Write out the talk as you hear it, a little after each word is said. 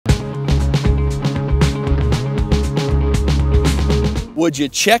Would you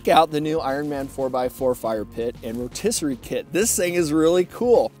check out the new Ironman 4x4 fire pit and rotisserie kit? This thing is really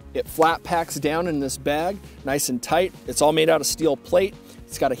cool. It flat packs down in this bag, nice and tight. It's all made out of steel plate.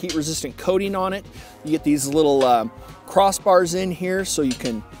 It's got a heat resistant coating on it. You get these little crossbars in here so you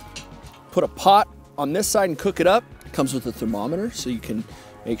can put a pot on this side and cook it up. It comes with a thermometer so you can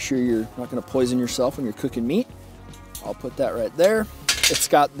make sure you're not gonna poison yourself when you're cooking meat. I'll put that right there. It's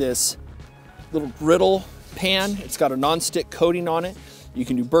got this little griddle pan. It's got a non-stick coating on it. You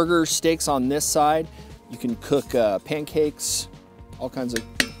can do burgers, steaks on this side. You can cook pancakes, all kinds of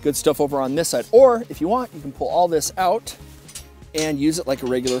good stuff over on this side. Or if you want, you can pull all this out and use it like a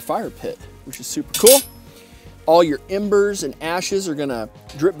regular fire pit, which is super cool. All your embers and ashes are gonna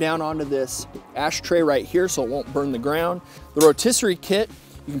drip down onto this ashtray right here so it won't burn the ground. The rotisserie kit,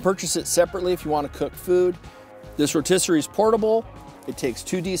 you can purchase it separately if you want to cook food. This rotisserie is portable. It takes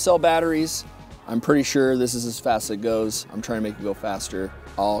 2 D-cell batteries. I'm pretty sure this is as fast as it goes. I'm trying to make it go faster.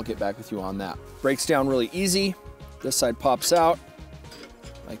 I'll get back with you on that. Breaks down really easy. This side pops out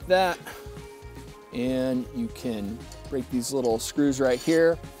like that. And you can break these little screws right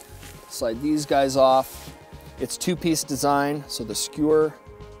here. Slide these guys off. It's 2-piece design, so the skewer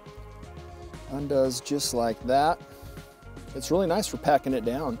undoes just like that. It's really nice for packing it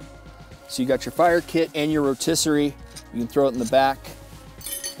down. So you got your fire kit and your rotisserie. You can throw it in the back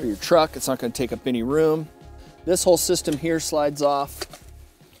or your truck. It's not going to take up any room. This whole system here slides off.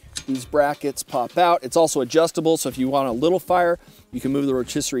 These brackets pop out. It's also adjustable, so if you want a little fire, you can move the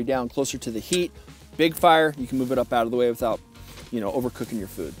rotisserie down closer to the heat. Big fire, you can move it up out of the way without, overcooking your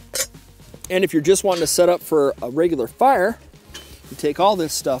food. And if you're just wanting to set up for a regular fire, you take all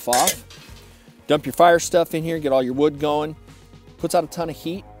this stuff off, dump your fire stuff in here, get all your wood going. Puts out a ton of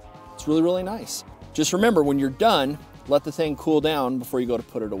heat. It's really, really nice. Just remember, when you're done, let the thing cool down before you go to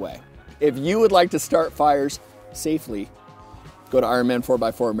put it away. If you would like to start fires safely, go to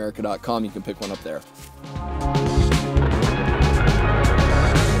Ironman4x4America.com. You can pick one up there.